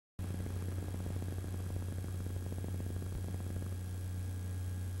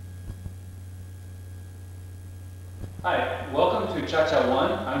Hi, welcome to Cha-Cha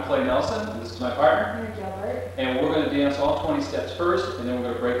 1. I'm Clay Nelson, and this is my partner. Mary Gilbert. And we're going to dance all 20 steps first, and then we're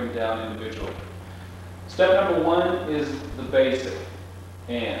going to break them down individually. Step number 1 is the basic.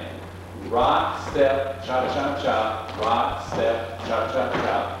 And rock, step, cha-cha-cha, rock, step,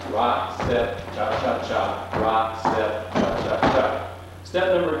 cha-cha-cha, rock, step, cha-cha-cha, rock, step, cha-cha-cha.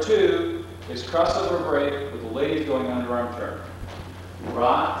 Step number 2 is crossover break with the ladies going underarm turn.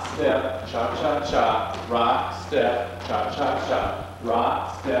 Rock, step, cha-cha-cha, rock, step, cha-cha-cha,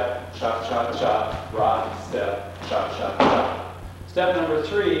 rock, step, cha-cha-cha, rock, step, cha-cha-cha. Step number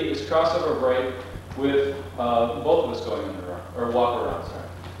 3 is crossover break with both of us going underarm, or walk around, sorry.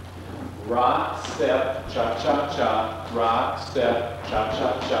 Rock, step, cha-cha-cha, rock, step,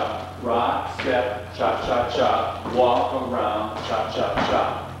 cha-cha-cha, rock, step, cha-cha-cha, walk around,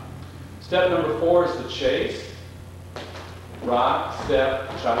 cha-cha-cha. Step number 4 is the chase. Rock, step,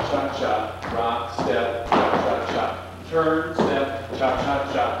 cha-cha-cha, rock, step, cha-cha-cha, turn, step,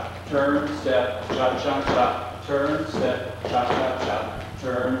 cha-cha-cha, turn, step, cha-cha-cha, turn, step, cha-cha-cha,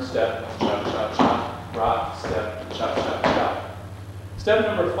 turn, step, cha-cha-cha, rock, step, cha-cha-cha. Step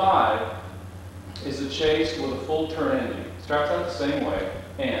number 5 is the chase with a full turn ending. Starts out the same way,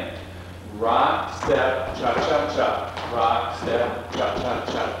 and rock, step, cha-cha-cha, rock, step,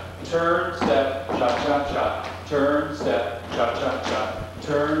 cha-cha-cha, turn, step, cha-cha-cha, turn, step, cha-cha-cha,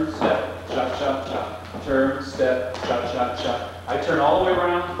 turn, step, cha-cha-cha, turn, step, cha-cha-cha. I turn all the way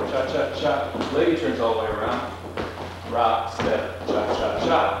around, cha-cha-cha. Lady turns all the way around, rock, step,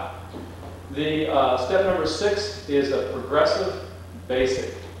 cha-cha-cha. The step number 6 is a progressive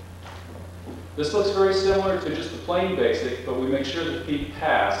basic. This looks very similar to just the plain basic, but we make sure the feet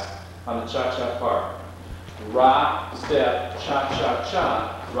pass on the cha-cha part. Rock, step,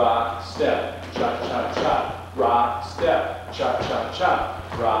 cha-cha-cha, rock, step, cha-cha-cha. Rock, step, cha-cha-cha,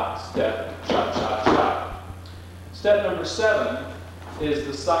 rock, step, cha-cha-cha. Step number 7 is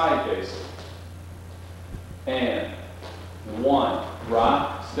the side basic. And 1,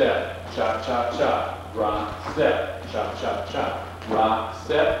 rock, step, cha-cha-cha, rock, step, cha-cha-cha, rock,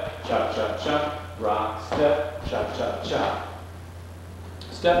 step, cha-cha-cha, rock, step, cha-cha-cha.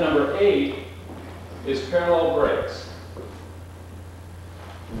 Step number 8 is parallel breaks.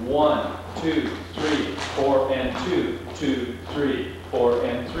 1, 2, 3, 4, and 2, 2, 3, 4,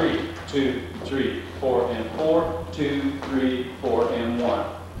 and 3, 2, 3, 4, and 4, 2, 3, 4, and 1.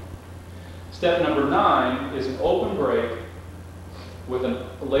 Step number 9 is an open break with a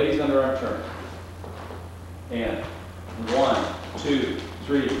ladies underarm turn. And 1, 2,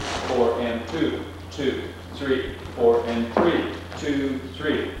 3, 4, and 2, 2, 3, 4, and 3, 2,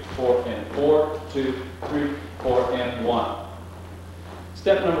 3, 4, and 4, 2, 3, 4, and 1.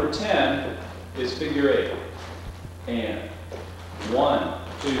 Step number 10 is figure 8. And 1,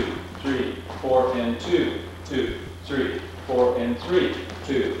 2, 3, 4, and 2, 2, 3, 4, and 3,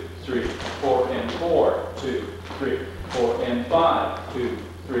 2, 3, 4, and 4, 2, 3, 4, and 5, 2,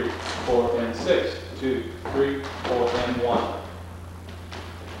 3, 4, and 6, 2, 3, 4, and 1.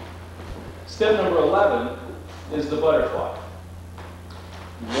 Step number 11 is the butterfly.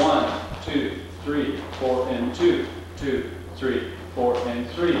 1, 2, 3, 4, and 2, 2, 3, 4, and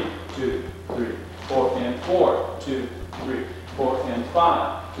 3, 2, 3, 4, and 4, 2, 3, 4, and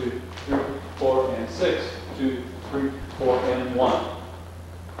 5, 2, 3, 4, and 6, 2, 3, 4, and 1.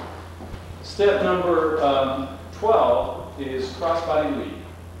 Step number 12 is crossbody lead.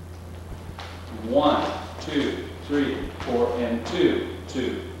 1, 2, 3, 4, and 2,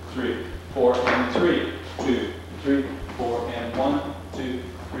 2, 3, 4, and 3, 2, 3, 4, and 1, 2,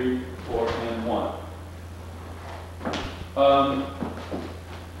 3, 4, and 1.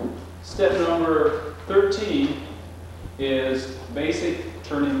 Step number 13 is basic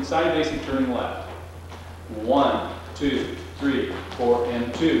turning, side basic turning left. 1, 2, 3, 4,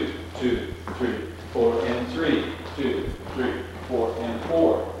 and 2, 2, 3, 4, and 3, 2, 3, 4, and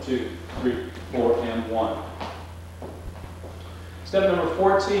 4, 2, 3, 4, and 1. Step number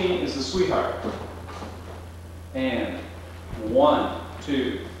 14 is the sweetheart. And 1,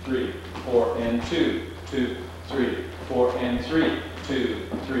 2, 3, 4, and 2, 2, 3, 4, and 3, 2,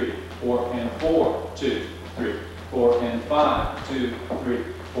 3, 4, and 4, 2, 3, 4, and 5, 2, 3,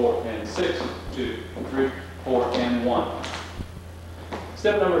 4, and 6, 2, 3, 4, and 1.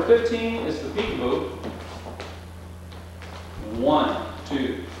 Step number 15 is the peekaboo. 1,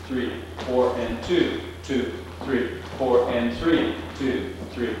 2, 3, 4, and 2, 2, 3, 4, and 3, 2,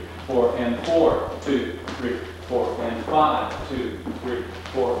 3, 4, and 4, 2, 3, 4, and 5, 2, 3,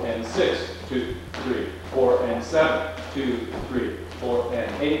 4, and 6, 2, 3, 4, and 7, 2, 3, 4,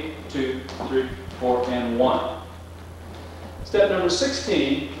 and 8, 2, 3, 4, and 1. Step number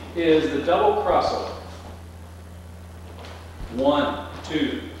 16 is the double crossover. 1,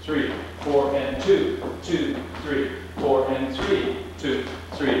 2, 3, 4, and 2, 2, 3, 4, and 3, 2,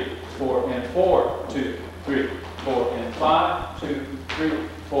 3, 4, and 4, 2, 3, 4, and 5, 2, 3,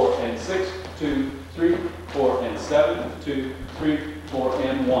 4, and 6, 2, 3, 4, and 7, 2, 3, 4,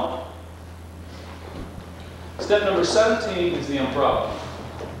 and 1. Step number 17 is the improv.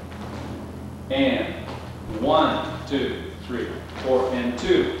 And 1, 2, 3, 4, and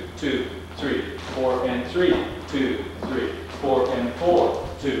 2, 2, 3, 4, and 3, 2, 3, 4, and 4,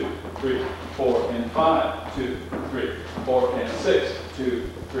 2, 3, 4, and 5, 2, 3, 4, and 6, 2,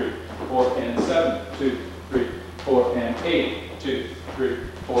 3, 4, and 7, 2, 3, 4, and 8, 2, 3,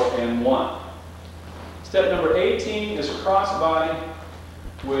 4, and 1. Step number 18 is crossbody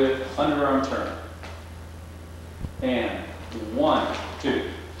with underarm turn. And 1, 2,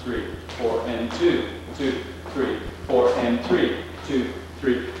 3, 4, and 2, 2, 3, 4, and 3, 2,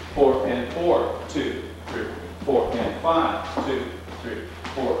 3, 4, and 4, 2, 3, 4, and 5, 2, 3,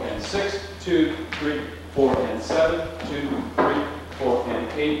 4, and 6, 2, 3, 4, and 7, 2, 3, 4,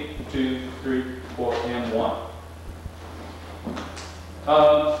 and 8, 2, 3, 4, and 1.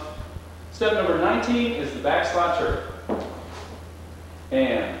 Step number 19 is the back slide turn.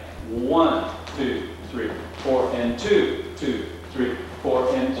 And 1, 2, 3, 4, and 2, 2, 3,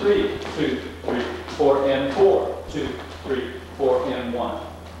 4, and 3, 2, 3, 4, and 4, 2, 3, 4, and 1.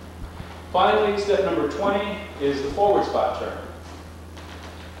 Finally, step number 20 is the forward spot turn.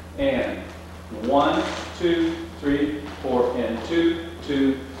 And 1, 2, 3, 4, and 2,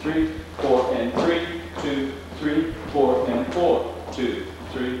 2, 3, 4, and 3, 2, 3, 4, and 4, 2,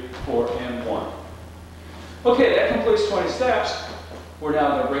 3, 4, and 1. Okay, that completes 20 steps. We're now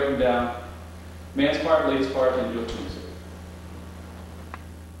going to break them down. Man's part, ladies' part, and do it to music.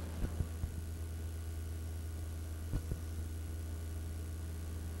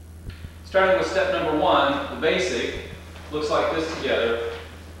 Starting with step number 1, the basic, looks like this together.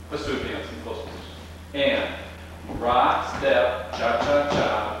 Let's do it again, in close position. And rock, step,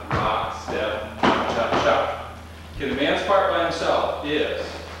 cha-cha-cha, rock, step, cha-cha-cha. Okay, the man's part by himself is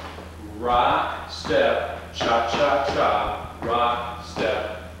rock, step, cha-cha-cha, rock,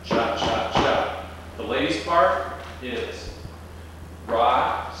 step, cha-cha-cha. The ladies' part is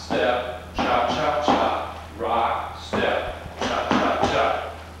rock, step, cha-cha-cha, rock, step, cha-cha-cha.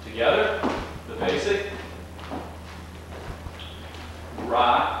 Together, the basic,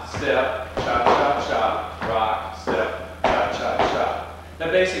 rock, step, cha-cha-cha, rock, step, cha-cha-cha.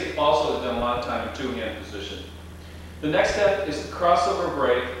 That basic also is done a lot of time in two-hand position. The next step is the crossover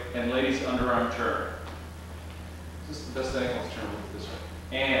break and ladies' underarm turn. This is the best thing. Let's turn it this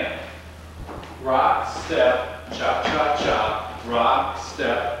way. And rock, step, cha-cha-cha, rock,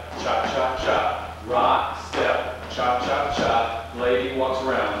 step, cha-cha-cha, rock, step, cha-cha-cha. Lady walks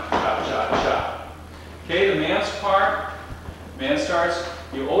around, cha-cha-cha. Okay, the man's part. Man starts,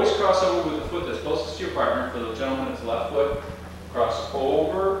 you always cross over with the foot that's closest to your partner. For the gentleman, it's left foot. Cross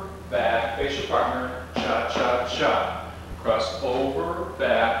over, back, face your partner, cha-cha-cha. Cross over,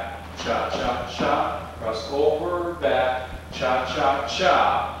 back, cha-cha-cha. Cross over, back,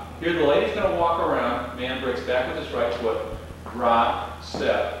 cha-cha-cha. Here the lady's going to walk around. Man breaks back with his right foot. Rock,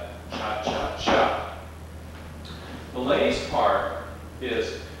 step, cha-cha-cha. The lady's part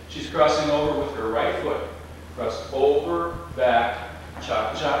is she's crossing over with her right foot. Cross over, back,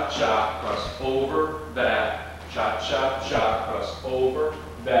 cha-cha-cha. Cross over, back, cha-cha-cha. Cross over,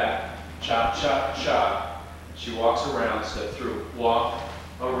 back, cha-cha-cha. She walks around, step through, walk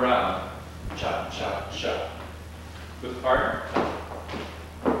around, cha-cha-cha. With the partner.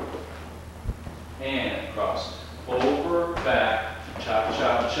 And cross over, back,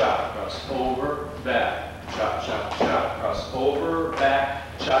 cha-cha-cha. Cross over, back, cha-cha-cha. Cross over, back,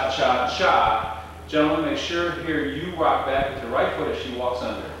 cha-cha-cha. Gentlemen, make sure here you rock back with your right foot as she walks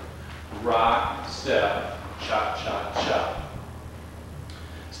under. Rock, step, cha-cha-cha.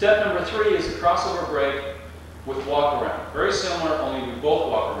 Step number 3 is a crossover break with walk around. Very similar, only we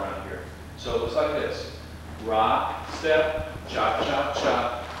both walk around here. So it looks like this. Rock, step,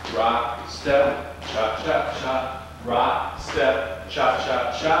 cha-cha-cha. Rock, step, cha-cha-cha. Rock, step,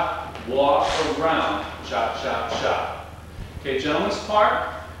 cha-cha-cha. Walk around, cha-cha-cha. Okay, gentlemen's part.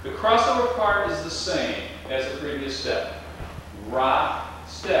 The crossover part is the same as the previous step. Rock,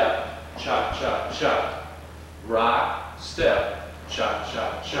 step, cha-cha-cha. Rock, step,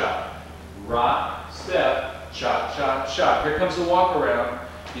 cha-cha-cha. Rock, step, cha-cha-cha. Here comes the walk around.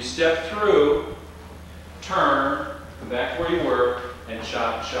 You step through, turn, come back where you were, and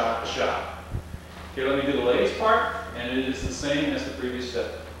cha-cha-cha. Okay, let me do the ladies' part, and it is the same as the previous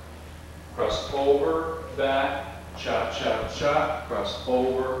step. Cross over, back, cha-cha-cha. Cross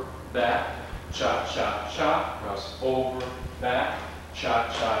over, back, chop, chop, chop, cross over, back,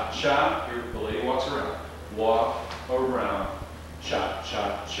 chop, chop, chop. Here the lady walks around. Walk around, chop,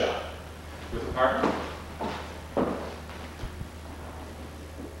 chop, chop. With a partner.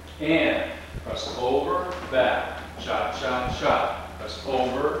 And cross over, back, chop, chop, chop. Cross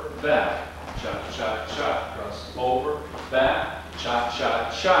over, back, chop, chop, chop. Cross over, back, chop,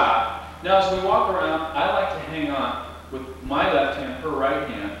 chop, chop. Now as we walk around, I like to hang on with my left hand, her right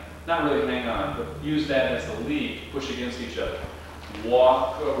hand. Not really hang on, but use that as the lead to push against each other.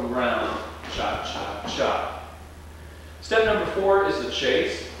 Walk around, chop, chop, chop. Step number 4 is the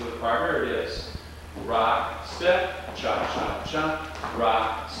chase with a partner. It is rock, step, chop, chop, chop,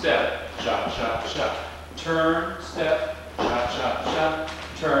 rock, step, chop, chop, chop. Turn, step, chop, chop, chop,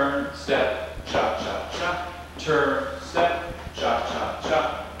 turn, step, chop, chop, chop, turn, step, chop, chop,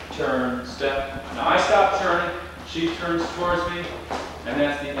 chop, turn, step. Now I stop turning, she turns towards me, and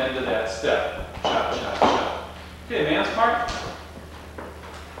that's the end of that step. Chop, chop, chop. Okay, man's part.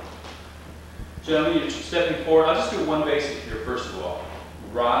 Gentlemen, you're stepping forward. I'll just do one basic here first of all.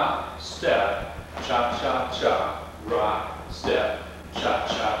 Rock, step, chop, chop, chop, rock, step, chop,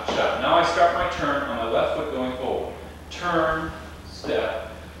 chop, chop. Now I start my turn on my left foot going forward. Turn,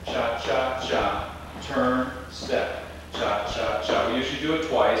 step, chop, chop, chop, turn, step, chop, chop, chop. We usually do it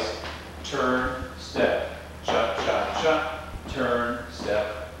twice. Turn, step, chop, chop, chop, turn,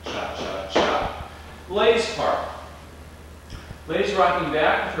 step, chop, chop, chop. Lady's part. Lady's rocking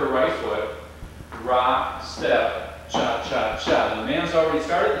back with her right foot. Rock, step, chop, chop, chop. And the man's already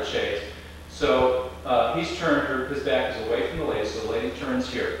started the chase, so he's turned, his back is away from the lady, so the lady turns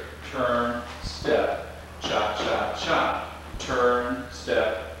here. Turn, step, chop, chop, chop. Turn,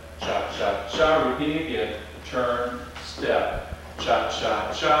 step, chop, chop, chop. Repeating again. Turn, step, chop,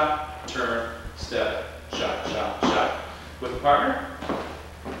 chop, chop. Turn, step, chop, chop, chop. With a partner,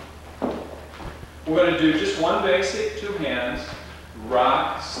 we're going to do just one basic, 2 hands.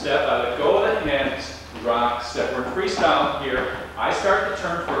 Rock, step, I let go of the hands, rock, step. We're in freestyle here. I start the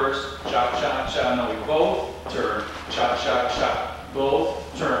turn first, chop, chop, chop. Now we both turn, chop, chop, chop.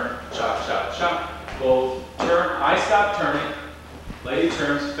 Both turn, chop, chop, chop. Both turn. I stop turning. Lady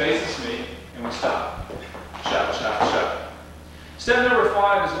turns, faces me, and we stop. Chop, chop, chop. Step number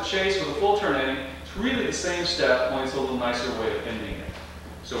 5 is a chase with a full turn ending. It's really the same step, only it's a little nicer way of ending it.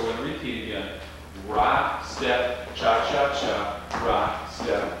 So we're going to repeat again. Rock, step, chop, chop, chop, rock,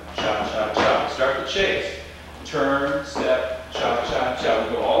 step, chop, chop, chop. Start the chase. Turn, step, chop, chop, chop.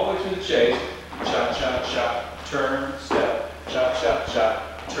 We go all the way through the chase. Chop, chop, chop, turn, step, chop, chop,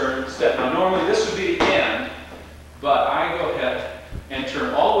 chop, turn, step. Now normally this would be the end, but I go ahead and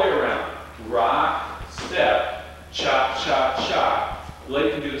turn all the way around. Rock, step, chop, chop, chop.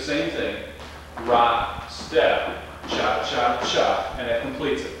 Lady can do the same thing. Rock, step, chop, chop, chop, and that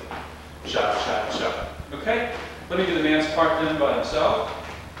completes it. Chop, chop, chop. Okay? Let me do the man's part then by himself.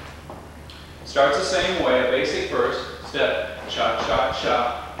 Starts the same way, a basic first. Step, chop, chop,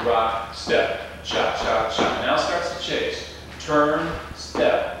 chop, rock, step, chop, chop, chop. Now starts the chase. Turn,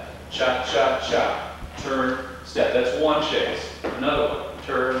 step, chop, chop, chop, turn, step. That's one chase. Another one.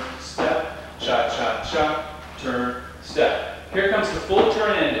 Turn, step, chop, chop, chop, turn, step. Here comes the full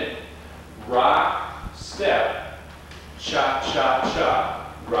turn ending. Rock, step, chop, chop,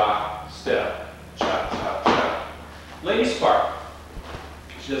 chop, rock, step, chop, chop, chop. Lady's part.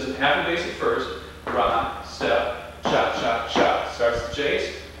 She does half a basic first. Rock, step, chop, chop, chop. Starts the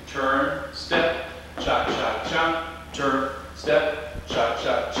chase. Turn, step, chop, chop, chop. Turn, step, chop,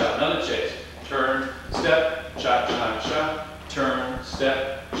 chop, chop. Another chase. Turn, step, chop, chop, chop. Turn,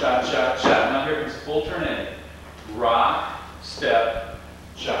 step, chop, chop, chop. Now here comes the full turn ending. Rock, step,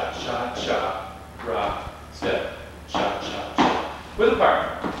 chop, chop, chop. Rock, step, chop, chop, chop. With a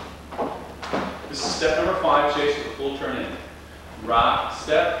partner. This is step number 5, chase with a full turn in. Rock,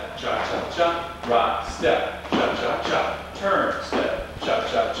 step, chop, chop, chop. Rock, step, chop, chop, chop. Turn, step, chop,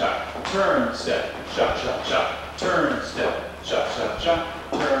 chop, chop. Turn, step, chop, chop, chop. Turn, step, chop, chop,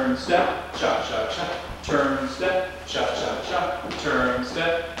 chop. Turn, step, chop, chop, chop. Turn, step, chop, chop, chop. Turn,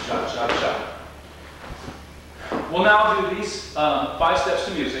 step, chop, chop, chop. We'll now do these 5 steps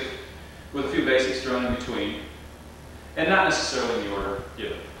to music with a few basics thrown in between, and not necessarily in the order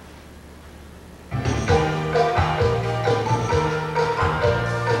given.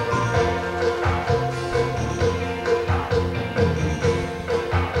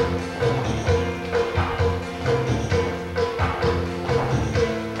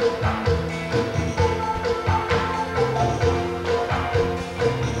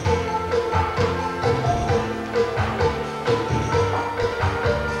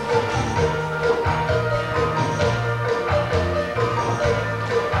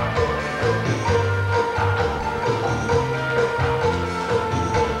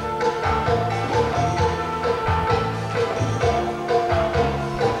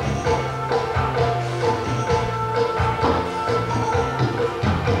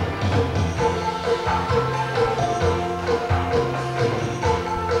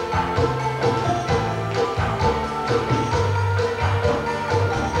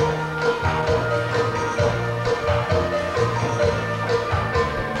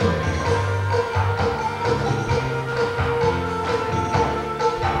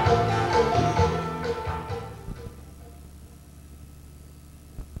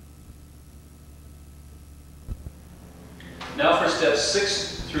 Now for steps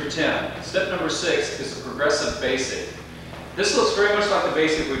 6 through 10. Step number 6 is a progressive basic. This looks very much like the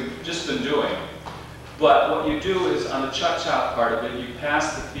basic we've just been doing, but what you do is on the cha-cha part of it, you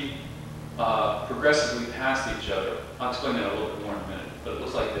pass the feet progressively past each other. I'll explain that a little bit more in a minute, but it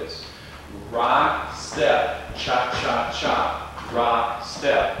looks like this. Rock, step, cha-cha-cha. Rock,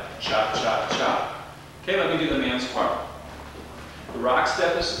 step, cha-cha-cha. Okay, let me do the man's part. The rock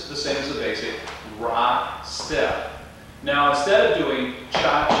step is the same as the basic. Rock, step. Now instead of doing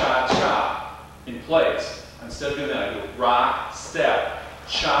cha-cha-cha in place, instead of doing that, I do rock, step,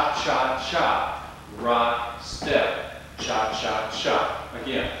 cha-cha-cha. Rock, step, cha-cha-cha.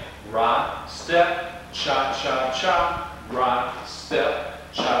 Again, rock, step, cha-cha-cha. Rock,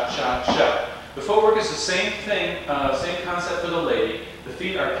 step, cha-cha-cha. The footwork is the same thing, same concept for the lady. The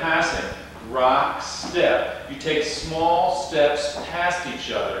feet are passing. Rock, step. You take small steps past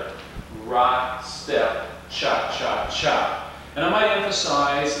each other. Rock, step, cha-cha-cha. And I might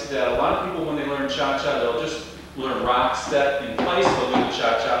emphasize that a lot of people, when they learn cha-cha, they'll just learn rock, step in place, they'll do the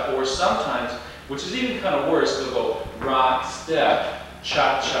cha-cha, or sometimes, which is even kind of worse, they'll go rock, step,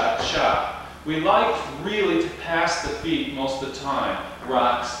 cha-cha-cha. We like really to pass the feet most of the time.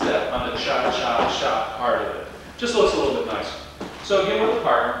 Rock, step, on the cha-cha-cha part of it. Just looks a little bit nicer. So again with a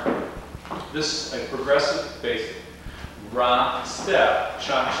partner, this is a progressive basic. Rock, step,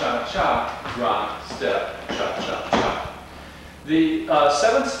 cha-cha-cha, rock, step, cha-cha-cha. The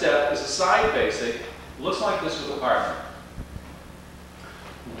seventh step is a side basic. Looks like this with a partner.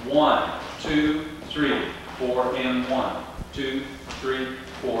 1, 2, 3, 4, and 1. 2, 3,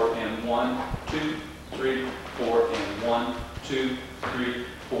 4, and 1. 2, 3, 4, and 1. 2, 3,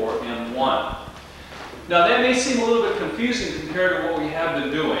 4, and 1. Now that may seem a little bit confusing compared to what we have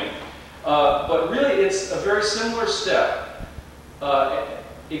been doing, but really it's a very similar step,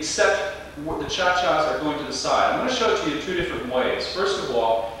 except the cha-chas are going to the side. I'm going to show it to you 2 different ways. First of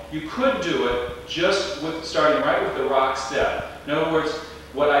all, you could do it just with starting right with the rock step. In other words,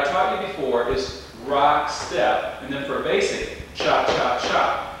 what I taught you before is rock, step, and then for a basic,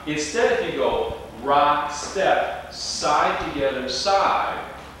 cha-cha-cha. Instead, if you go rock, step, side together, side,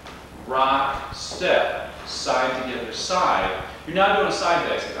 rock, step, side together, side. You're not doing a side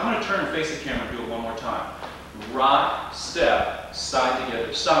basic. I'm going to turn and face the camera and do it one more time. Rock, step, side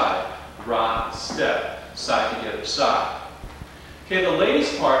together, side, rock, step, side together, side. Okay, the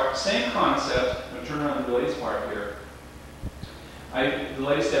ladies part, same concept. I'm going to turn around the ladies part here. The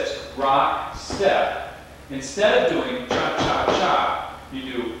ladies steps, rock, step. Instead of doing cha-cha-cha, you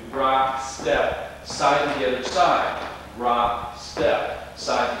do rock, step, side together, side, rock, step,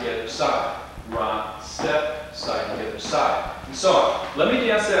 side together, side, rock, step, side together, side, and so on. Let me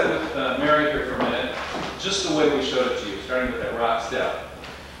dance that with Mary here for a minute, just the way we showed it to you, starting with that rock, step.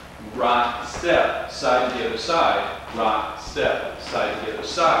 Rock, step, side together, side, rock, step, side together,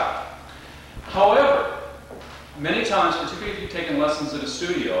 side. However, many times, particularly if you've taken lessons in a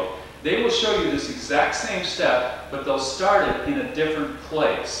studio, they will show you this exact same step, but they'll start it in a different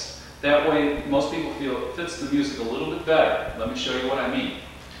place. That way, most people feel it fits the music a little bit better. Let me show you what I mean.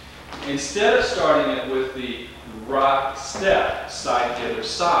 Instead of starting it with the rock, step, side together,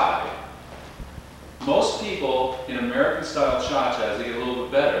 side, most people in American-style cha-cha, as they get a little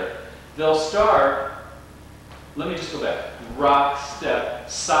bit better, they'll start, let me just go back, rock, step,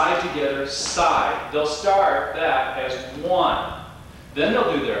 side together, side. They'll start that as 1. Then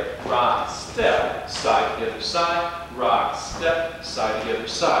they'll do their rock, step, side together, side, rock, step, side together,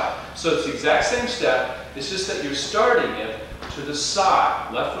 side. So it's the exact same step, it's just that you're starting it to the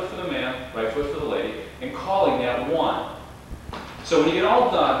side. Left foot for the man, right foot for the lady, and calling that 1. So when you get all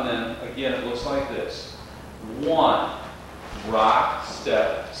done, then, again, it looks like this. 1, rock,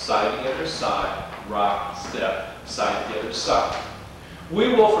 step, side together, side, rock, step, side together, side.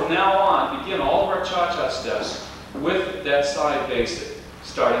 We will, from now on, begin all of our cha-cha steps with that side basic,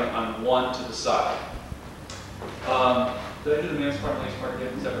 starting on 1 to the side. Did I do the man's part and ladies part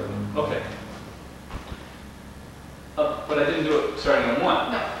again separately? Okay. But I didn't do it starting on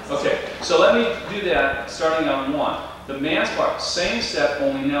 1. No. Okay, so let me do that starting on 1. The man's part, same step,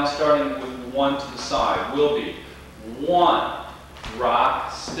 only now starting with 1 to the side, will be 1,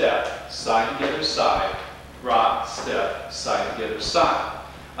 rock, step, side together, side, rock, step, side together, side.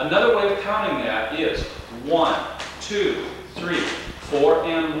 Another way of counting that is 1, 2, 3, 4,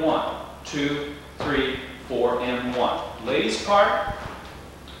 and 1. 2, 3, 4, and 1. Ladies' part,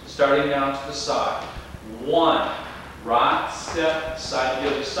 starting down to the side. 1, rock, step, side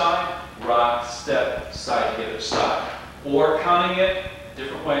together, side, rock, step, side together, side. Or counting it a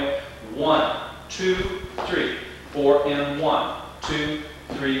different way. 1, 2, 3, 4, and 1. 2,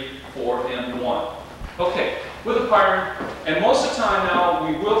 3, 4, and 1. Okay, with a partner. And most of the time now,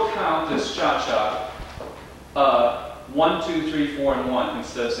 we will count this cha-cha 1, 2, 3, 4, and 1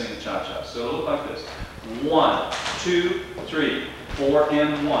 instead of singing cha-cha. So it'll look like this. 1, 2, 3, 4,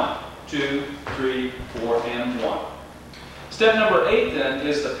 and 1. 2, 3, 4, and 1. Step number 8 then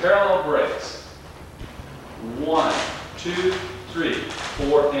is the parallel breaks. 1, 2, 3,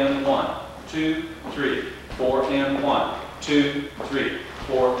 4, and 1. 2, 3, 4, and 1. 2, 3,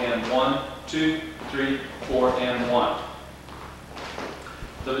 4, and 1. 2, 3, 4, and 1.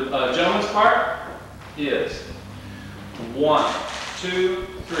 The gentleman's part is 1, 2,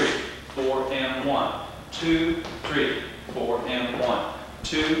 3, 4, and 1. 2, 3, 4, and 1.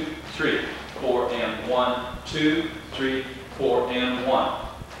 2, 3, 4, and 1. 2, 3, 4, and 1.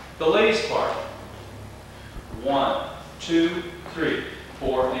 The ladies' part. 1, 2, 3,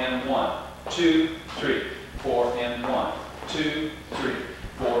 4, and 1. 2, 3, 4, and 1. 2, 3,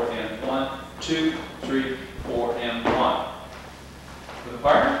 4, and 1. 2, 3, 4, and 1. With a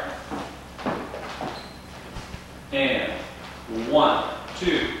partner. And 1,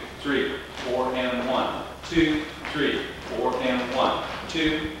 2, 3, 4, and 1. 2, 3, 4, and 1.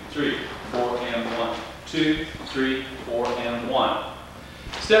 2, 3, 4, and 1. 2, 3, 4, and 1.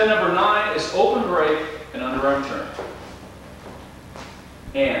 Step number 9 is open break and underarm turn.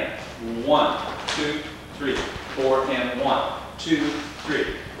 And 1, 2, 3, 4, and 1. 2, 3,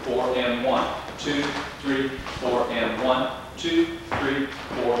 4, and 1. 2, 3, 4, and 1. 2, 3,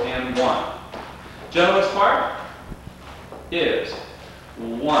 4, and 1. Gentleman's part is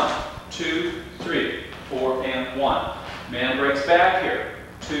 1, 2, 3, 4, and 1. Man breaks back here.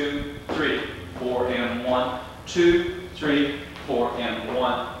 2, 3, 4, and 1. 2, 3, 4, and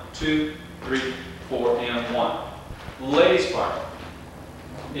 1. 2, 3, 4, and 1. Ladies' part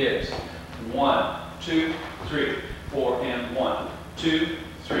is 1, 2, 3, 4, and 1. 2,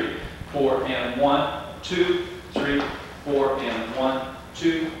 3, 4, and 1. 2, 3, 4, and 1.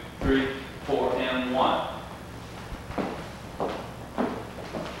 2, 3, 4, and 1.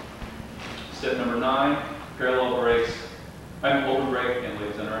 Step number 9, parallel breaks. Open break and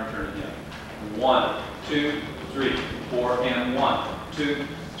ladies underarm turn again. 1, 2, 3, 4, and 1. 2,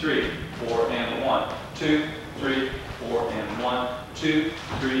 3, 4, and 1. 2, 3, 4, and 1. 2,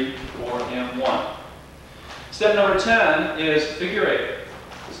 3, 4, and 1. Step number 10 is figure 8.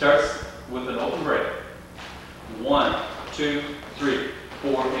 It starts with an open break. 1, 2, 3,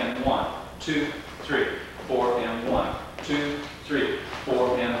 4, and 1. 2, 3, 4, and 1. 2, 3,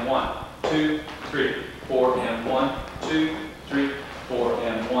 4, and 1. 2, 3, 4, and 1. 2, 3, 4,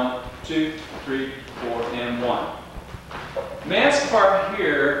 and 1. 2, 3, 4, and 1. Man's part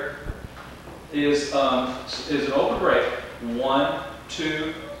here is an open break. 1,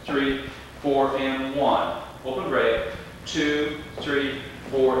 2, 3, 4, and 1. Open break. 2, 3,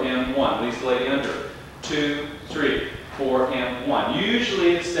 4, and 1. Leaves the lady under. 2, 3, 4, and 1.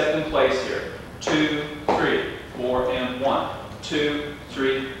 Usually it's step in place here. 2, 3, 4, and 1. 2,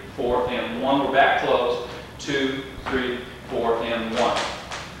 3, 4, and 1. We're back closed. 2, 3, 4, and 1.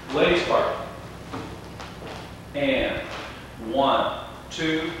 Ladies' part. And 1,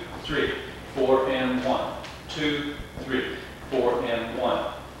 2, 3, 4, and 1. 2, 3, 4, and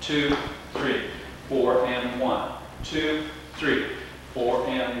 1. 2, 3, 4, and 1. 2, 3, 4,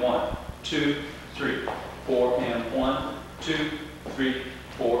 and 1. 2, 3, 4, and 1. 2, 3,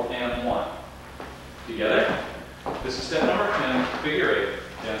 4, and 1. Together. This is step number 10, figure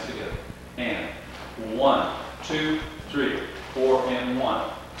 8. Dance together. And 1, 2, 3, 4, and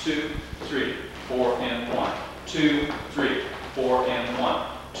 1. 2, 3, 4, and 1. 2, 3, 4, and 1.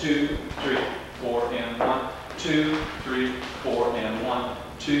 2, 3, 4, and 1. 2, 3, 4, and 1.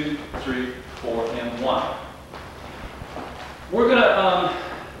 2, 3, 4, and 1. We're going to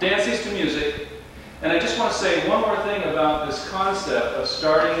dance these to music. And I just want to say one more thing about this concept of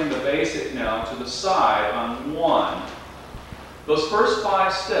starting the basic now to the side on 1. Those first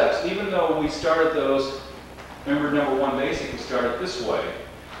 5 steps, even though we started those, remember number 1 basic, we started this way,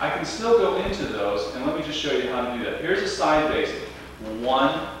 I can still go into those, and let me just show you how to do that. Here's a side basic.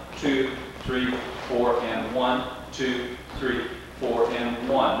 1, 2, 3, 4, and 1, 2, 3, 4, and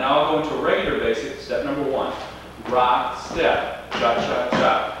 1. Now I'll go into a regular basic, step number 1. Rock, step,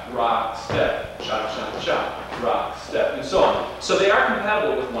 cha-cha-cha, rock, step, cha-cha-cha, rock, step, and so on. So they are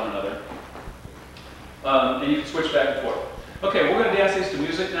compatible with one another, and you can switch back and forth. Okay, we're going to dance these to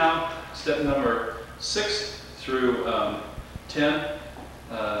music now. Step number 6 through 10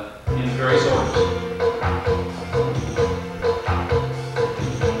 in various orders.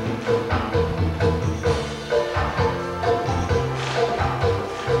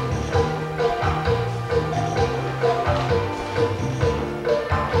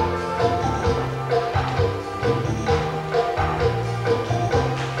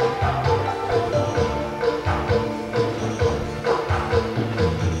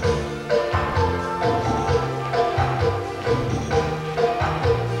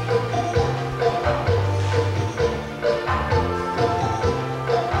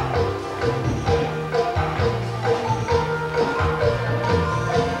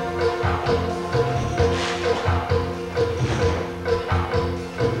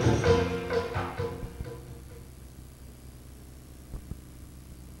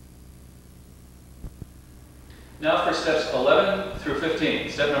 through 15.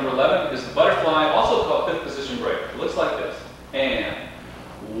 Step number 11 is the butterfly, also called fifth position break. It looks like this. And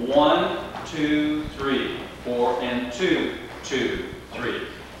 1, 2, 3, 4, and 2, 2, 3,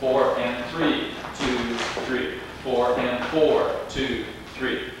 4, and 3, 2, 3, 4, and 4, 2,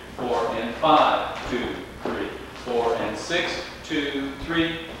 3, 4, and 5, 2, 3, 4, and 6, 2,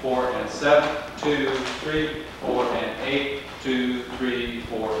 3, 4, and 7, 2, 3, 4, and 8, 2, 3,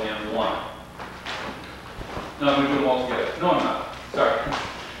 4, and 1. No, I'm going to do them all together. No, I'm not. Sorry.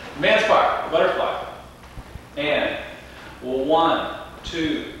 Man's part, butterfly. And 1,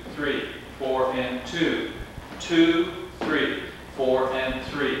 2, 3, 4, and 2, 2, 3, 4, and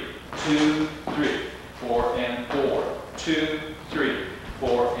 3, 2, 3, 4, and 4, 2, 3,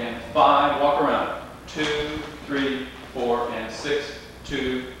 4, and 5. Walk around. 2, 3, 4, and 6,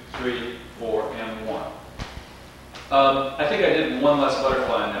 2, 3, 4, and 1. I think I did one less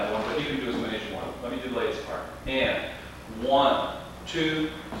butterfly in that one, but you can do as many as you want. Let me do the ladies' part. And 1, 2,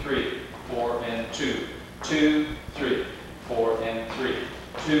 3, 4, and 2, 2, 3, 4, and 3,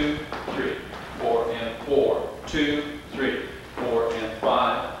 2, 3, 4, and 4, 2, 3, 4, and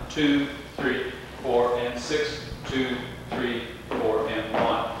 5, 2, 3, 4, and 6, 2, 3, 4, and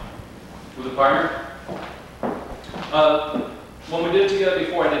 1. With a partner? When we did it together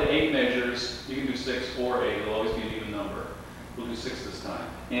before, I did 8 measures. You can do 6 or 8. It'll always be an even number. We'll do 6 this time.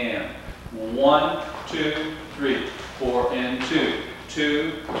 And 1, 2, 3, 4, and 2,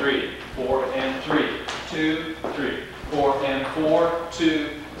 2, 3, 4, and 3, 2, 3, 4, and 4, 2,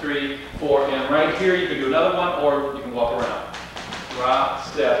 3, 4, and right here you can do another one, or you can walk around. Rock,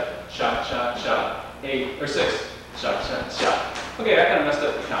 step, shot, shot, shot. 8 or 6. Shot, shot, shot. Okay, I kind of messed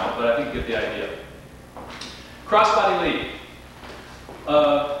up the count, but I think you get the idea. Crossbody lead.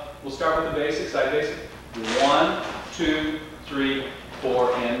 We'll start with the basic, side basic. 1, 2, 3,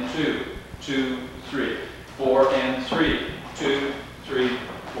 4, and 2. 2, 3, 4, and 3. 2, 3,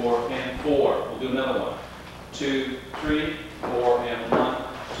 4, and 4. We'll do another one. 2, 3, 4, and 1.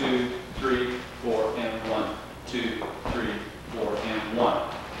 2, 3, 4, and 1. 2, 3, 4, and 1.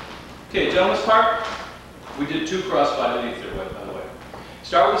 Okay, gentlemen's part. We did 2 crossbody leads there, by the way.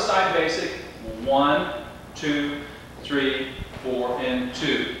 Start with the side basic. 1, 2, 3, 4, and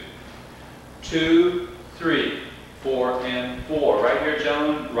 2. 2, 3, 4, and 4. Right here,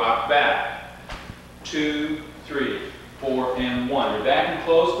 gentlemen, rock back. 2, 3, 4, and 1. You're back in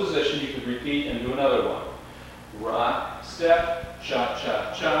closed position. You can repeat and do another one. Rock, step, shot,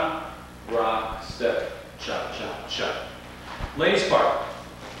 shot, shot. Rock, step, shot, shot, shot. Ladies' part.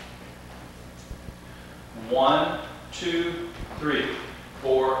 1, 2, 3,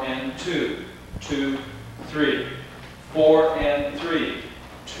 4, and 2. 2, 3, 4, and 3.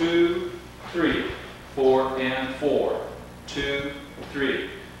 2, 3, 4, and 4. 2, 3,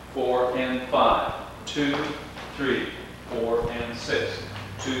 4, and 5. 2, 3, 4, and 6.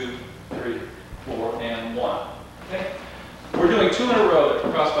 2, 3, 4, and 1. Okay? We're doing 2 in a row at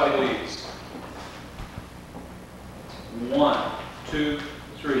crossbody leads. 1, 2,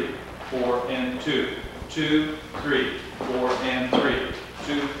 3, 4, and 2. 2, 3, 4, and 3.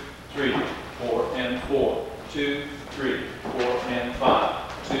 2, 3, 4, and 4. 2, 3, 4, and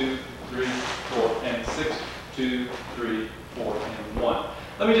 5. 2, 3, 4, and 6. 2, 3, 4, and 1.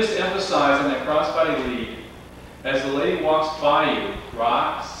 Let me just emphasize on that crossbody lead. As the lady walks by you,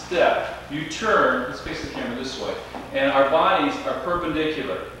 rock, step, you turn, let's face the camera this way, and our bodies are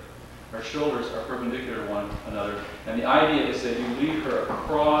perpendicular. Our shoulders are perpendicular to one another. And the idea is that you lead her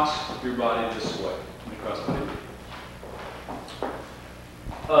across your body this way. In the crossbody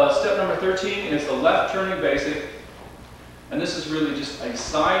lead. Step number 13 is the left turning basic. And this is really just a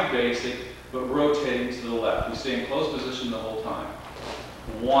side basic, but rotating to the left. You stay in closed position the whole time.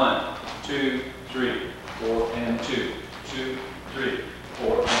 1, 2, 3, 4, and 2. 2, 3,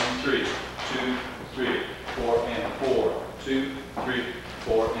 4, and 3. 2, 3, 4, and 4. 2, 3,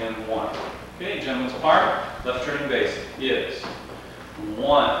 4, and 1. Okay, gentlemen's part, left turning basic is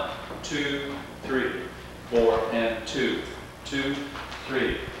 1, 2, 3, 4, and 2. 2,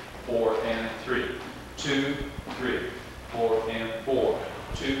 3, 4, and 3. 2, 3, 4, and 4.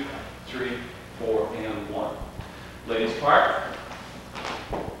 2, 3, 4, and 1. Ladies' part.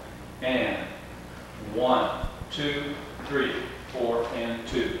 And 1, 2, 3, 4, and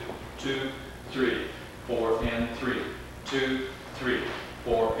 2. 2, 3, 4, and 3. 2, 3,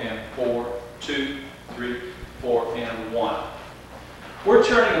 4, and 4. 2, 3, 4, and 1. We're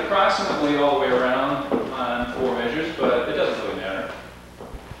turning approximately all the way around on 4 measures, but it doesn't really matter.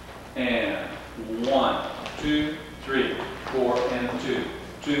 And 1, 2, 3, 4, and 2.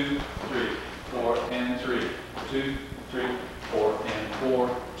 2, 3, 4, and 3. 2, 3, 4, and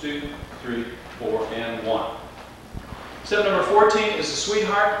 4. 2, 3, 4, and 1. Step number 14 is the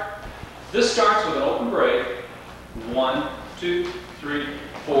sweetheart. This starts with an open break. 1, 2, 3,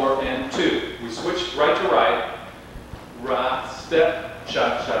 4, and 2. We switch right to right. Rock, step,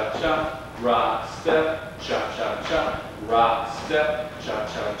 cha, cha, cha. Rock, step, cha, cha, cha. Rock, step, cha,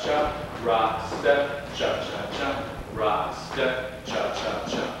 cha, cha. Rock, step, cha, cha, cha. Rock, step, cha, cha,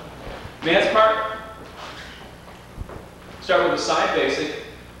 cha. Man's part. Start with a side basic.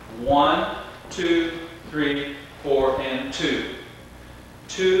 1, 2, 3, 4, and 2.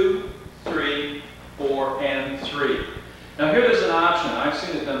 2, 3, 4, and 3. Now here there's an option. I've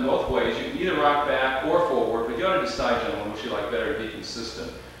seen it done both ways. You can either rock back or forward, but you ought to decide, gentlemen, which you like better to be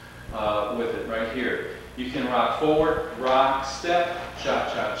consistent with it right here. You can rock forward, rock, step, cha,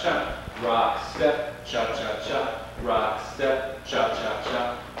 cha, cha. Rock, step, cha, cha, cha. Rock, step, cha, cha,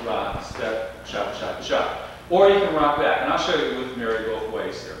 cha. Rock, step, cha, cha, cha. Or you can rock back, and I'll show you with Mary both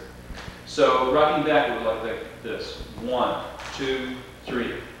ways here. So rocking back would look like this. 1, 2,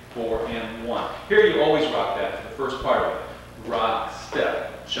 3, 4, and 1. Here you always rock back for the first part of it. Rock,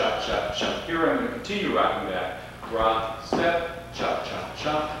 step, cha, cha, cha. Here I'm going to continue rocking back. Rock, step, cha, cha,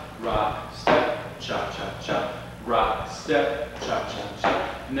 cha. Rock, step, cha, cha, cha. Rock, step, cha, cha,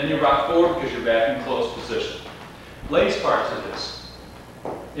 cha. And then you rock forward because you're back in closed position. Ladies' part to this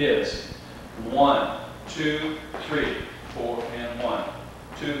is 1, 2, 3, 4, and 1.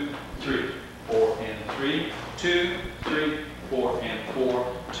 2, 3, 4, and 3. 2, 3, 4, and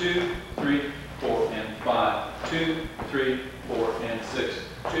 4. 2, 3, 4, and 5. 2, 3, 4, and 6.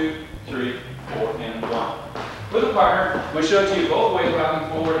 2, 3, 4, and 1. With a partner, I'm going to show it to you both ways, rocking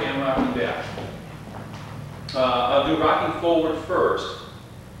forward and rocking back. I'll do rocking forward first.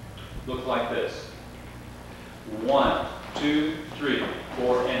 Look like this. 1, 2, 3,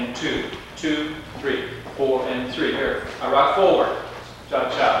 4, and 2. 2, 3, 4, and 3. Here, I rock forward. Cha,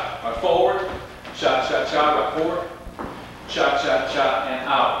 cha. Rock forward. Cha, cha, cha. Rock forward. Cha, cha, cha, and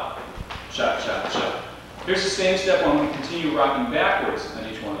out. Cha, cha, cha. Here's the same step when we continue rocking backwards on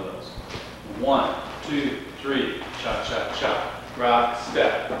each one of those. 1, 2, 3, cha, cha, cha. Rock,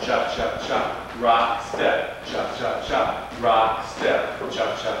 step, cha, cha, cha. Rock, step, cha, cha, cha. Rock, step,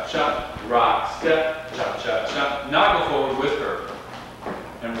 cha, cha, cha. Rock, step, cha, cha, cha. Now go forward with her.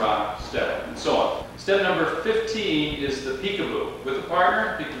 And rock, step, and so on. Step number 15 is the peekaboo. With a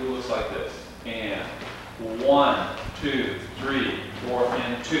partner, peekaboo looks like this. And 1, 2, 3, 4,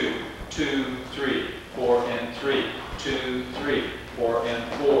 and 2. 2, 3, 4, and 3. 2, 3, 4,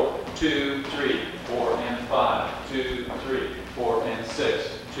 and 4. 2, 3, 4, and 5. 2, 3, 4, and 6.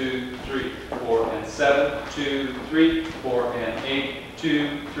 2, 3, 4, and 7. 2, 3, 4, and 8.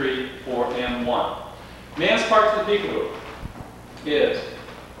 2, 3, 4, and 1. Man's part to the peekaboo is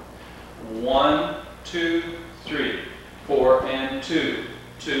 1, 2, 3, 4, and 2.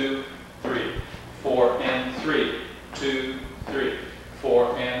 2, 3, 4, and 3. 2, 3,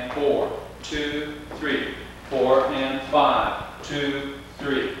 4, and 4. 2, 3, 4, and 5. 2,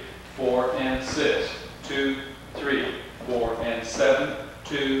 3, 4, and 6. 2, 3, 4, and 7.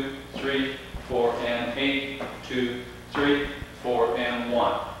 2, 3, 4, and 8. 2, 3, 4, and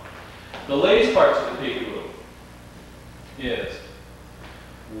 1. The ladies' parts of the peekaboo is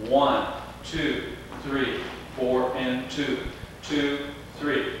 1, 2, 3, 4, and 2. 2,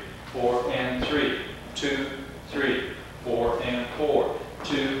 3, 4, and 3. 2, 3, 4, and 4.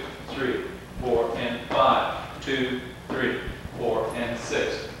 2, 3, 4, and 5. 2, 3, 4, and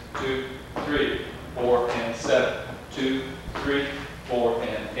 6. 2, 3, 4, and 7. 2, 3, 4,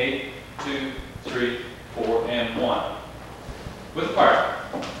 and 8. 2, 3, 4, and 1. With a partner.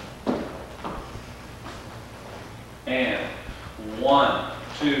 And 1,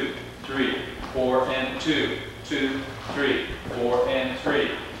 2, 3, 4, and 2. 2, 3, 4, and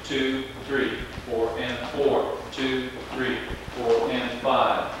 3. 2, 3, 4, and 4. 2, 3, 4, and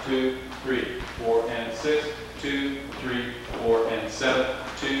 5. 2, 3, 4, and 6. 2, 3, 4, and 7.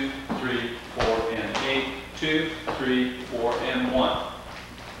 2, 3, 4, and 8. 2, 3, 4, and 1.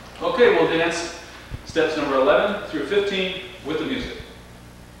 Okay, we'll dance steps number 11 through 15 with the music.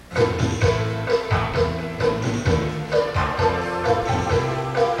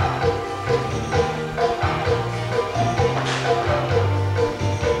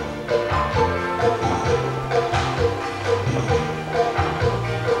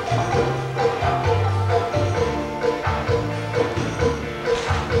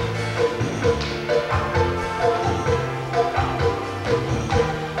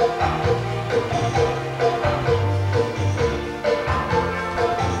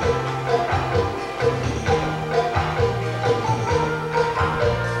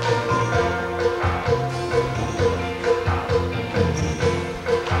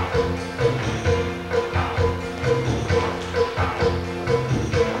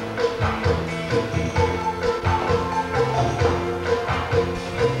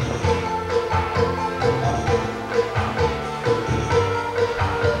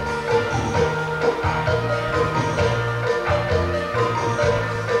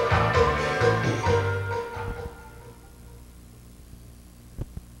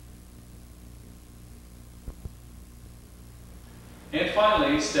 And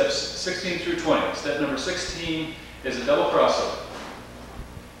finally, steps 16 through 20. Step number 16 is a double crossover.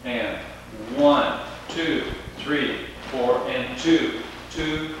 And 1, 2, 3, 4, and 2,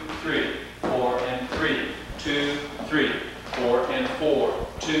 2, 3, 4, and 3, 2, 3, 4, and 4,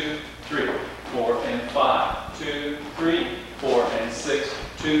 2, 3, 4, and 5, 2, 3, 4, and 6,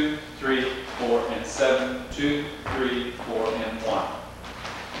 2, 3, 4, and 7, 2, 3, 4, and 1.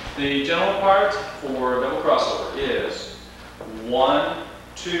 The general part for double crossover is 1,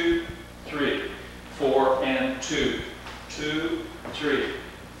 2, 3, 4, and 2, 2, 3,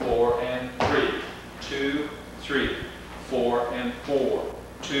 4, and 3, 2, 3, 4, and 4,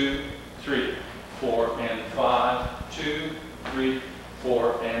 2, 3, 4, and 5, 2, 3,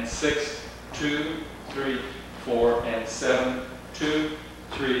 4, and 6, 2, 3, 4, and 7, 2,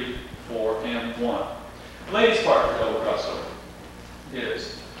 3, 4, and 1. Ladies' part for double crossover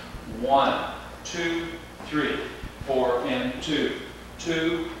is 1, 2, 3, 4, and 2,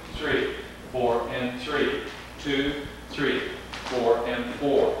 2, 3, 4, and 3, 2, 3, 4, and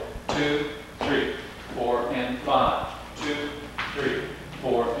 4, 2, 3, 4, and 5, 2, 3,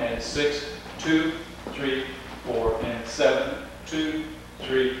 4, and 6, 2, 3, 4, and 7, 2,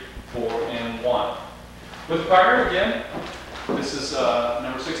 3, 4, and 1. With partner again, this is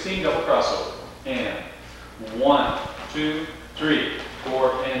number 16, double crossover. And 1, 2, 3,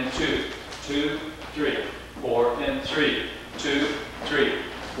 4, and 2, 2, 3, 4, and 3, 2, 3,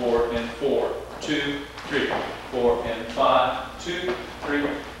 4, and 4, 2, 3, 4, and 5, 2, 3,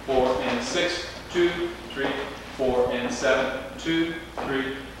 4, and 6, 2, 3, 4, and 7, 2,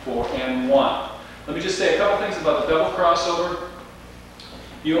 3, 4, and 1. Let me just say a couple things about the double crossover.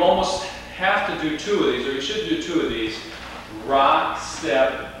 You almost have to do 2 of these, or you should do 2 of these. Rock,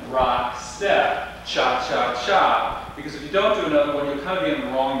 step, cha, cha, cha. Because if you don't do another one, you'll kind of be in the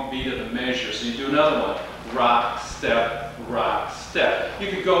wrong beat of the measure. So you do another one. Rock, step, rock, step. You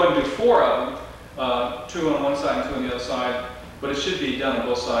could go and do 4 of them, 2 on one side and 2 on the other side, but it should be done on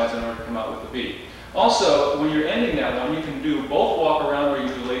both sides in order to come out with the beat. Also, when you're ending that one, you can do both walk around or you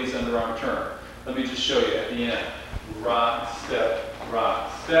can do ladies underarm turn. Let me just show you at the end. Rock, step, cha,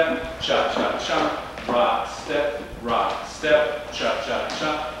 cha, cha. Rock, step, cha, cha,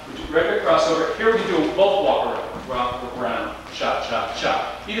 cha. We do regular crossover. Here we can do both walk around. Rock around, cha, cha,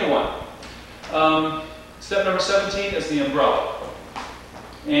 cha. Either one. Step number 17 is the umbrella.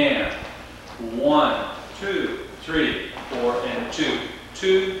 And 1, 2, 3, 4, and 2.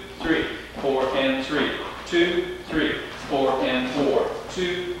 2, 3, 4, and 3. 2, 3, 4, and 4.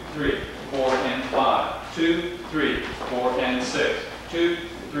 2, 3, 4, and 5. 2, 3, 4, and 6. 2,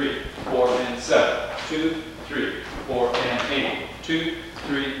 3, 4, and 7. 2, 3, 4, and 8. 2,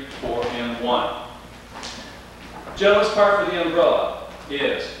 3, 4, and 1. Gentleman's part for the umbrella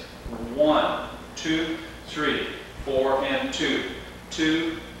is 1, 2, 3, 4, and 2.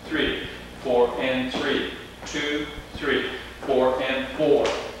 2, 3, 4, and 3. 2, 3, 4, and 4.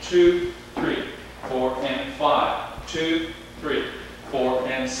 2, 3, 4, and 5. 2, 3, 4,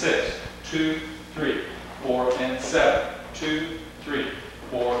 and 6. 2, 3, 4, and 7. 2, 3,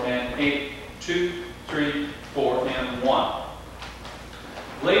 4, and 8. 2, 3, 4, and 1.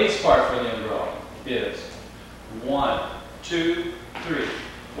 Ladies' part for the umbrella is 1, 2, 3,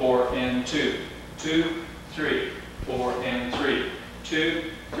 4, and 2. 2, 3, 4, and 3.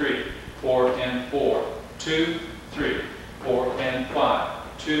 2, 3, 4, and 4. 2, 3, 4, and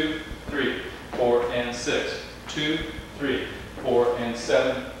 5. 2, 3, 4, and 6. 2, 3, 4, and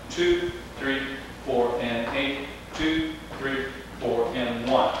 7. 2, 3, 4, and 8. 2, 3, 4, and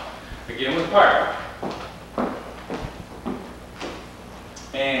 1. Again with partner.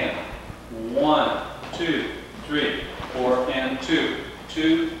 And 1, 2, 3, 4, and 2.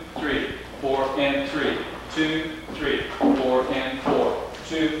 2, 3, 4, and 3. 2, 3, 4, and 4.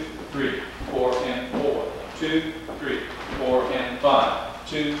 2, 3, 4, and 4. 2, 3, 4, and 5.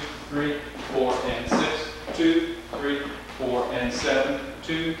 2, 3, 4, and 6. 2, 3, 4, and 7.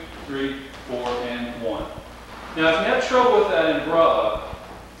 2, 3, 4, and 1. Now, if you have trouble with that umbrella,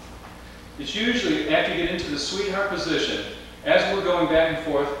 it's usually after you get into the sweetheart position, as we're going back and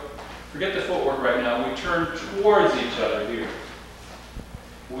forth, forget the footwork right now, we turn towards each other here.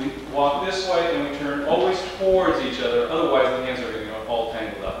 We walk this way and we turn always towards each other, otherwise the hands are going to get all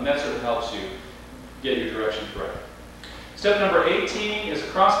tangled up, and that sort of helps you get your direction correct. Step number 18 is a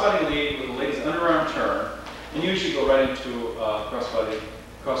crossbody lead with a lady's underarm turn, and usually go right into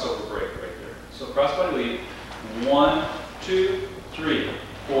crossover break right there. So crossbody lead, 1, 2, 3,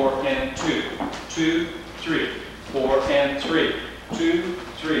 4, and 2. 2, 3, 4, and 3. 2,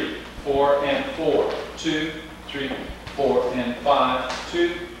 3, 4, and 4. 2, 3, 4, and 5.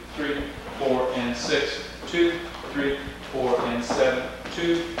 2, 3, 4, and 6. 2, 3, 4, and 7,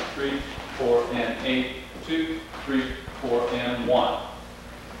 2, 3, 4, and 8, 2, 3, 4, and 1.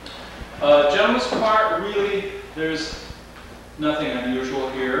 Gentleman's part, really, there's nothing unusual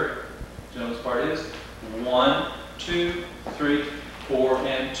here. Gentleman's part is 1, 2, 3, 4,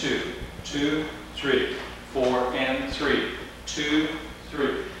 and 2. 2, 3, 4, and 3. 2,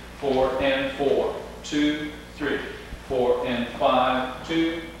 3, 4, and 4. 2, 3, 4, and 5.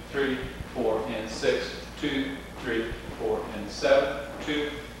 2, 3, 4, and 6. 2, 3, 4, and 7. 2,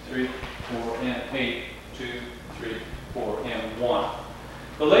 3, 4, and 8. 2, 3, 4, and 1.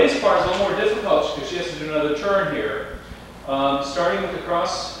 The lady's part is a little more difficult because she has to do another turn here. Starting with the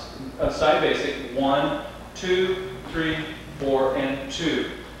cross side basic, 1, 2, 3, 4, and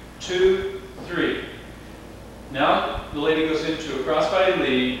 2. 2, 3. Now the lady goes into a crossbody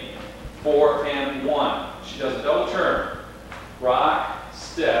lead, 4 and 1. She does a double turn. Rock,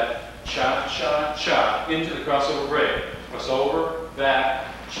 step, cha, cha, cha, into the crossover break. Crossover, back,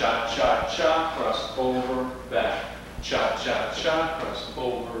 cha, cha, cha, crossover, back. Cha, cha, cha, cross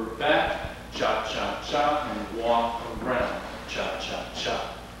over, back, cha, cha, cha, and walk around, cha, cha,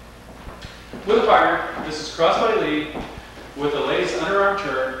 cha. With a partner, this is crossbody lead with the lady's underarm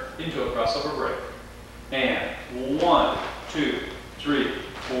turn into a crossover break. And 1, 2, 3,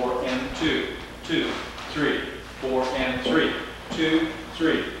 4, and 2, 2, 3, 4, and 3, 2,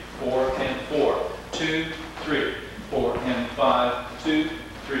 3, 4, and 4, 2, 3, 4, and 5, 2,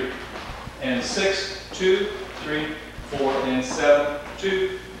 3, and 6, 2, 3, 4, and 7,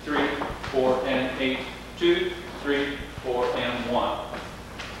 2, 3, 4, and 8, 2, 3, 4, and 1.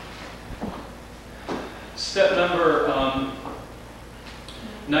 Step number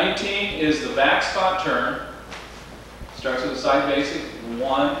 19 is the back spot turn. Starts with a side basic,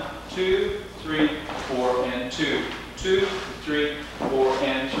 1, 2, 3, 4, and 2. 2, 3, 4,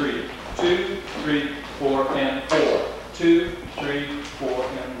 and 3. 2, 3, 4, and 4. 2, 3, 4,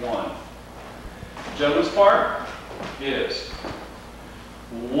 and 1. Gentleman's part is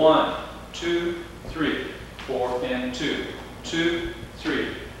 1, 2, 3, 4, and 2. 2, 3,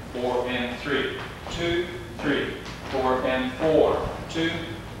 4, and 3. 2, 3, 4, and 4. 2,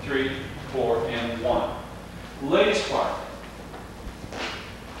 3, 4, and 1. Ladies' part.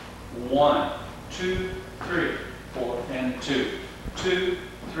 1, 2, 3, 4, and 2. 2,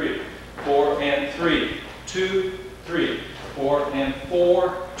 3, 4, and 3. 2, 3, 4, and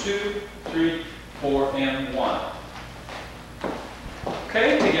 4. 2, 3, 4, and 1.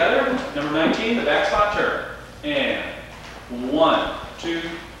 Okay, together, number 19, the back spot turn. And 1, 2,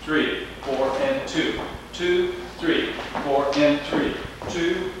 3, 4, and 2. 2, 3, 4, and 3.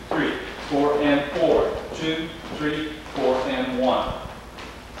 2, 3, 4, and 4. 2, 3, 4, and 1.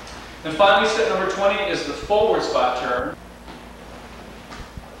 And finally, step number 20 is the forward spot turn.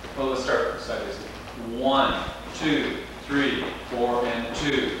 Well, let's start with the side basic. 1, 2, 3, 4, and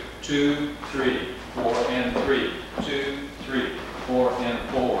 2. 2, 3, 4, and 3. 2, 3, 4, and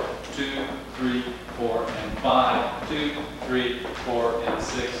 4. 2, 3, 4, and 5. 2, 3, 4, and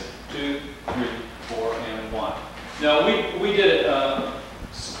 6. 2, 3, 4, and 1. Now, we did it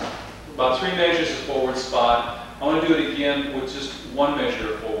about 3 measures of forward spot. I want to do it again with just 1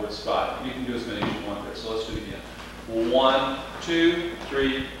 measure of forward spot. You can do as many as you want there, so let's do it again. 1, 2,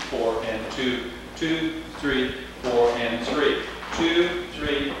 3, 4, and 2. 2, 3, 4, and 3. 2,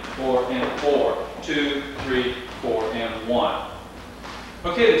 3, 4, and 4. 2, 3, 4, and 1.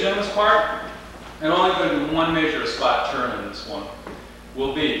 Okay, the gentleman's part, and only going to do 1 measure of spot turn in this one,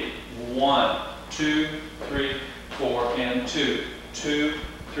 will be 1, 2, 3, 4, and 2. 2,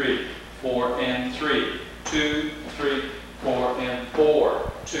 3, 4, and 3. 2, 3, 4, and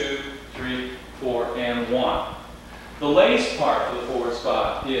 4. 2, 3, 4, and 1. The lace part for the forward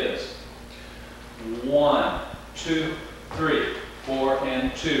spot is 1, 2, 3, 4,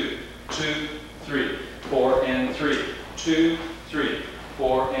 and 2. 2, 3, 4, and 3. 2, 3,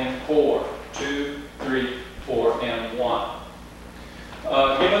 4, and 4. 2, 3, 4, and 1.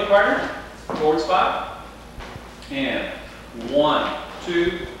 Give the partner, forward spot, and 1,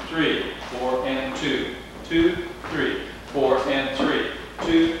 2, 3, 4, and 2. 2, 3, 4, and 3.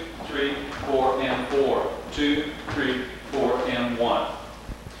 2, 3, 4, and 4. 2, 3, 4, and 1.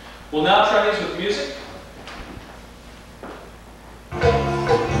 We'll now try these with music.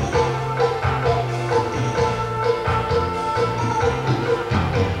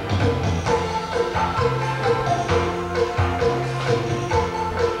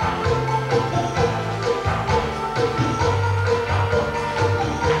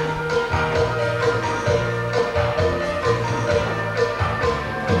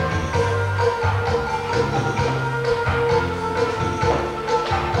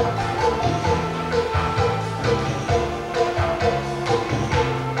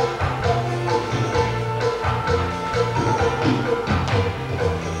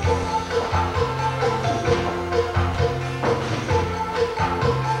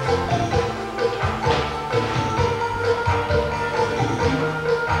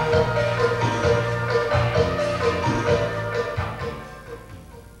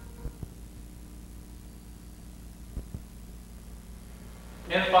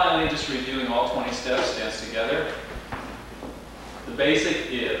 And finally, just reviewing all 20 steps, dance together. The basic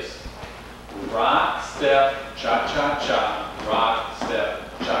is rock, step, cha-cha-cha, rock, step,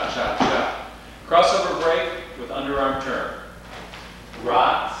 cha-cha-cha. Crossover break with underarm turn.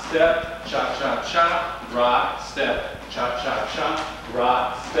 Rock, step, cha-cha-cha, rock, step, cha-cha-cha,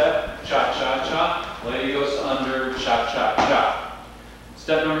 rock, step, cha-cha-cha. Lady goes to under, cha-cha-cha.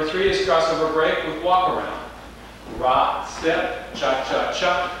 Step number 3 is crossover break with walk around. Rock, step,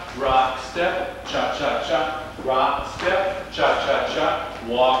 cha-cha-cha, rock, step, cha-cha-cha, rock, step, cha-cha-cha,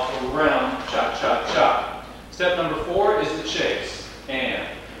 walk around, cha-cha-cha. Step number 4 is the chase. And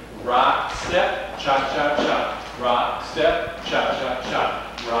rock, step, cha-cha-cha, rock, step, cha-cha-cha,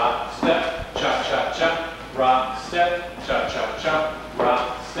 rock, step, cha-cha-cha, rock, step, cha-cha-cha,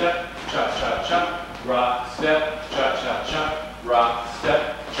 rock, step, cha-cha-cha, rock, step, cha-cha-cha, rock,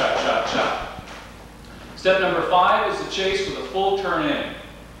 step, cha-cha-cha. Step number 5 is the chase with a full turn in.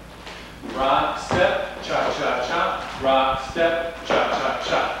 Rock, step, cha-cha-cha, rock, step,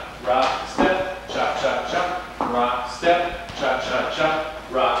 cha-cha-cha, rock, step, cha-cha-cha, rock, step, cha-cha-cha,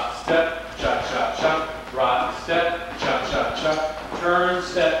 rock, step, cha-cha-cha, rock, step, cha-cha-cha, turn,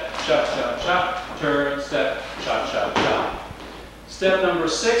 step, cha-cha-cha, turn, step, cha-cha-cha. Step number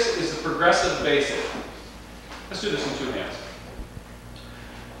 6 is the progressive basic. Let's do this in 2 hands.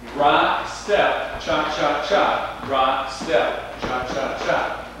 Rock, step, cha-cha-cha, rock, step,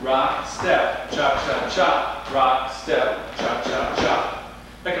 cha-cha-cha, rock, step, cha-cha-cha, rock, step, cha-cha-cha.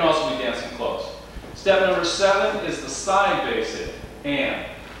 That can also be dancing close. Step number 7 is the side basic. And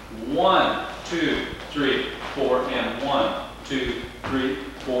 1, 2, 3, 4, and 1, 2, 3,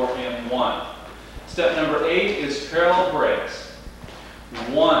 4, and 1. Step number 8 is parallel breaks.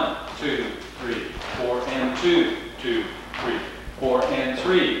 1, 2, 3, 4, and 2, 2, 3, 4, and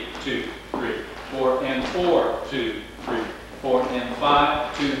 3, 2, 3, 4, and 4, 2, 3, 4, and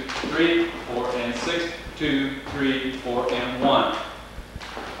 5, 2, 3, 4, and 6, 2, 3, 4, and 1.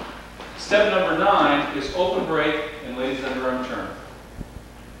 Step number 9 is open break and ladies underarm turn.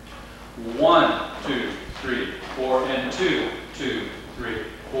 1, 2, 3, 4, and 2, 2, 3,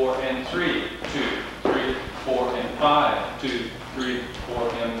 4, and 3, 2, 3, 4, and 5, 2, 3, 4,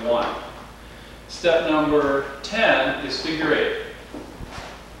 and 1. Step number 10 is figure 8.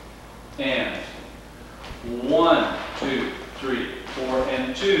 And 1, 2, 3, 4,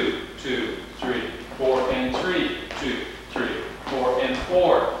 and 2, 2, 3, 4, and 3, 2, 3, 4, and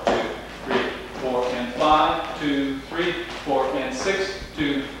 4, 2, 3, 4, and 5, 2, 3, 4, and 6,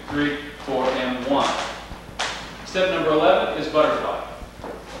 2, 3, 4, and 1. Step number 11 is butterfly,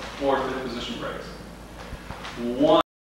 or fifth position breaks. 1,